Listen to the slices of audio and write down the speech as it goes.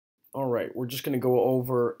right, we're just going to go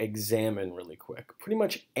over examine really quick. Pretty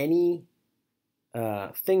much any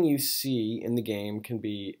thing you see in the game can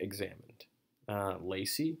be examined.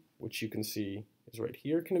 Lacey, which you can see is right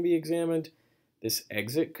here, can be examined. This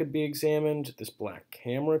exit could be examined. This black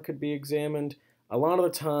camera could be examined. A lot of the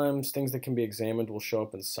times, things that can be examined will show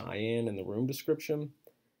up in cyan in the room description.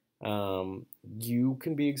 You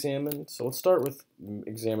can be examined. So let's start with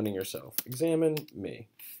examining yourself. Examine me.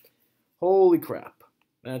 Holy crap.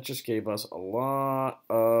 That just gave us a lot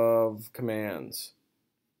of commands.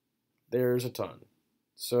 There's a ton.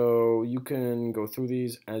 So you can go through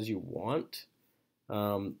these as you want.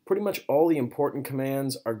 Pretty much all the important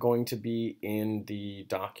commands are going to be in the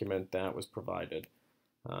document that was provided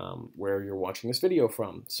where you're watching this video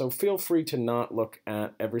from. So feel free to not look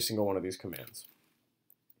at every single one of these commands.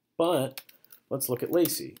 But let's look at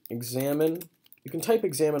Lacey. Examine. You can type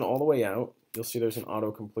examine all the way out. You'll see there's an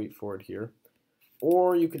autocomplete for it here.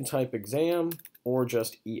 Or you can type exam or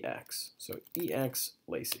just EX. So EX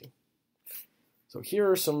Lacey. So here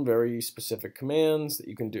are some very specific commands that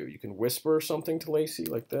you can do. You can whisper something to Lacey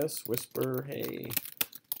like this. Whisper, hey,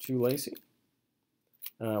 to Lacey.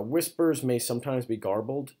 Whispers may sometimes be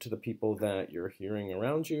garbled to the people that you're hearing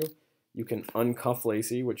around you. You can uncuff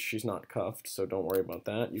Lacey, which she's not cuffed, so don't worry about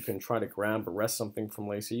that. You can try to grab or wrest something from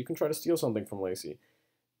Lacey. You can try to steal something from Lacey.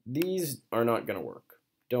 These are not going to work.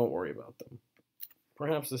 Don't worry about them.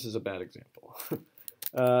 Perhaps this is a bad example.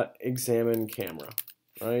 Examine camera,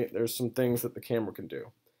 right? There's some things that the camera can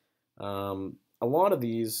do. A lot of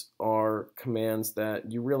these are commands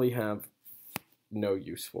that you really have no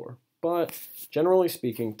use for. But generally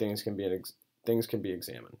speaking, things can be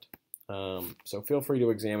examined. So feel free to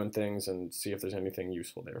examine things and see if there's anything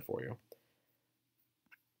useful there for you.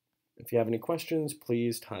 If you have any questions,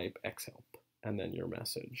 please type xhelp and then your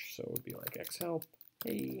message. So it would be like xhelp,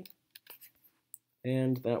 hey,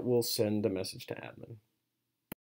 and that will send a message to admin.